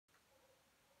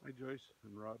Hi Joyce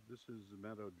and Rob, this is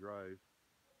Meadow Drive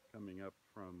coming up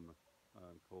from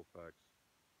Colfax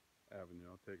Avenue.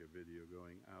 I'll take a video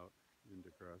going out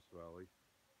into Grass Valley.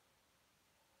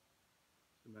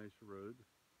 It's a nice road.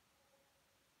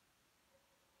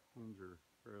 Homes are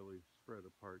fairly spread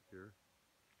apart here.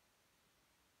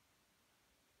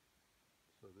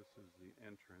 So this is the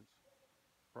entrance.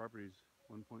 Property's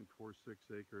 1.46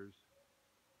 acres.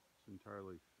 It's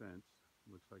entirely fenced.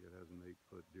 Looks like it has an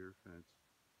 8-foot deer fence.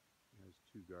 It has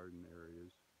 2 garden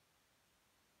areas,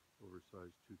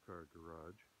 oversized 2-car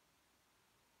garage.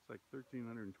 It's like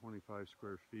 1,325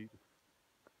 square feet,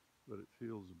 but it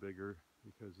feels bigger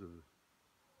because of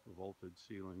the vaulted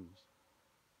ceilings.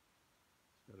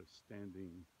 It's got a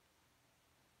standing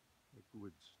like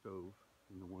wood stove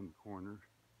in the one corner.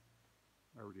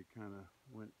 I already kind of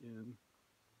went in.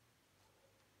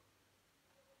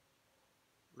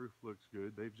 Roof looks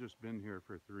good. They've just been here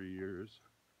for 3 years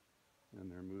and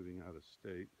they're moving out of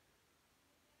state.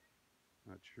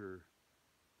 Not sure.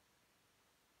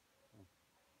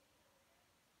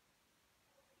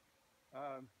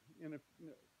 Um, in a,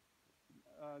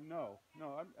 no,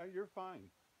 you're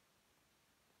fine.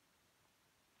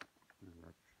 I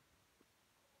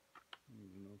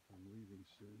need to know if I'm leaving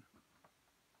soon.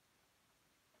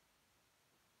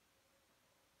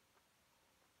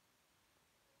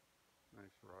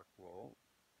 Nice rock wall.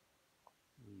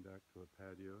 Going back to a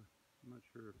patio. I'm not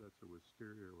sure if that's a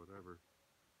wisteria or whatever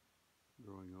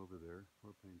growing over there.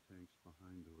 Propane tanks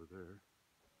behind over there.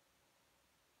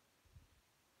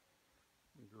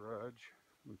 The garage,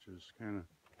 which is kind of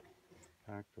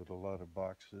packed with a lot of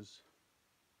boxes.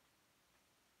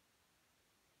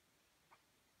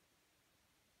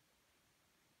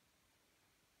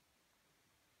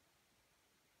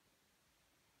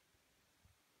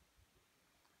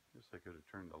 Guess I could have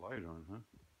turned the light on,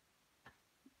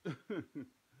 huh?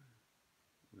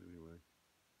 Anyway,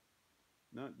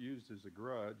 not used as a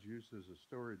garage, used as a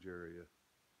storage area.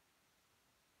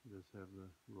 It does have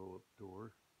the roll-up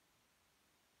door.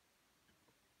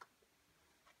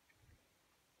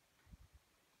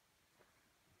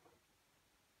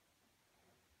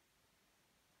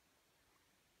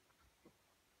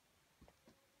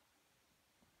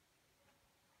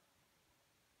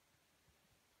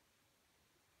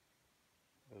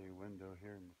 A window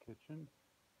here in the kitchen.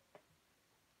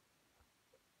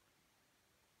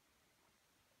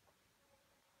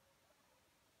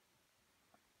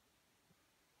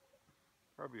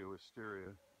 Probably a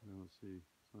wisteria. Let's see.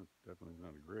 It's not, definitely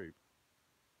not a grape.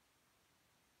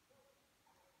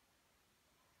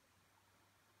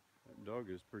 That dog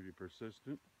is pretty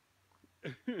persistent.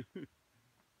 This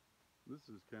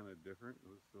is kind of different.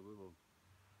 It's a little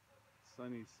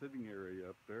sunny sitting area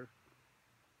up there.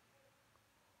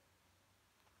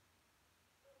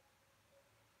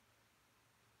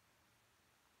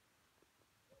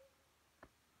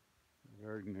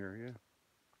 Garden area.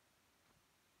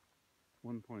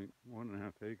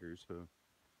 1.1.5 acres, so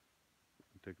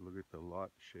I'll take a look at the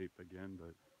lot shape again,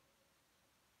 but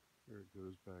there it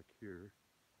goes back here.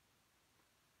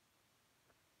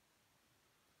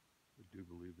 I do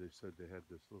believe they said they had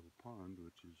this little pond,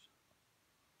 which is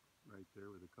right there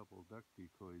with a couple of duck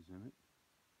decoys in it.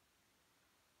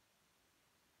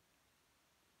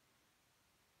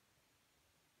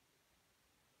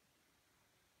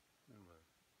 And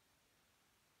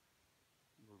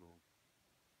a little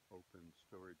open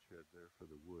storage shed there for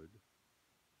the wood.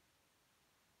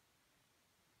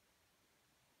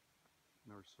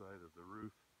 North side of the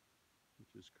roof,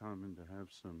 which is common to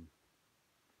have some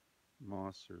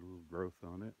moss or little growth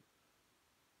on it.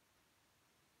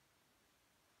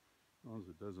 As long as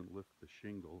it doesn't lift the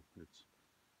shingle, it's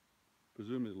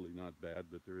presumably not bad,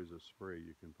 but there is a spray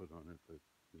you can put on it that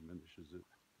diminishes it,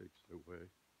 takes it away.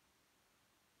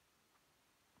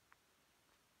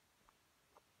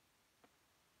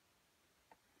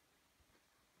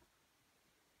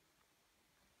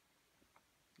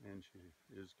 And she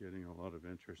is getting a lot of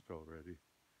interest already.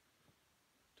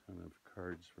 A ton of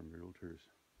cards from realtors,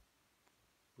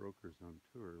 brokers on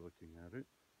tour looking at it.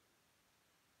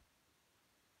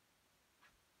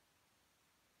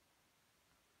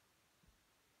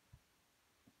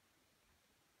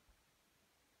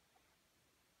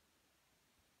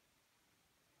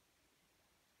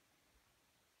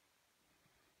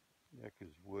 Deck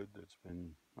is wood that's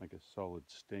been like a solid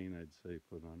stain, I'd say,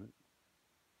 put on it.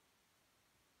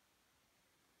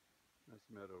 That's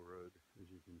Meadow Road,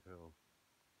 as you can tell,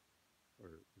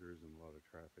 or there isn't a lot of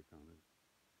traffic on it.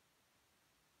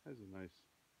 Has a nice,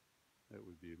 that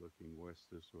would be looking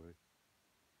west this way,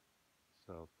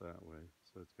 south that way.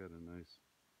 So it's got a nice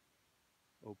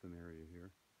open area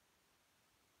here.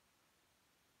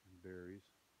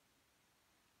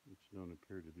 don't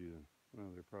appear to be the, well,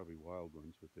 they're probably wild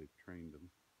ones, but they've trained them.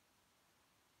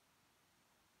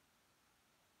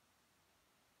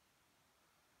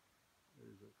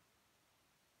 There's a,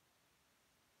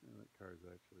 yeah, that car's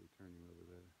actually turning over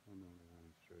there. Oh no, they're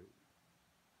running straight.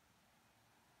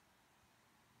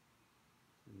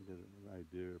 So you get an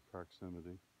idea of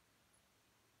proximity.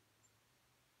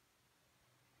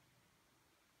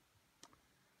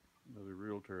 Another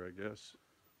realtor, I guess.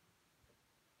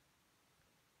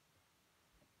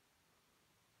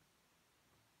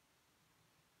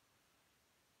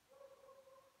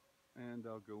 And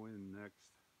I'll go in next,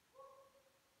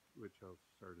 which I'll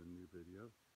start a new video.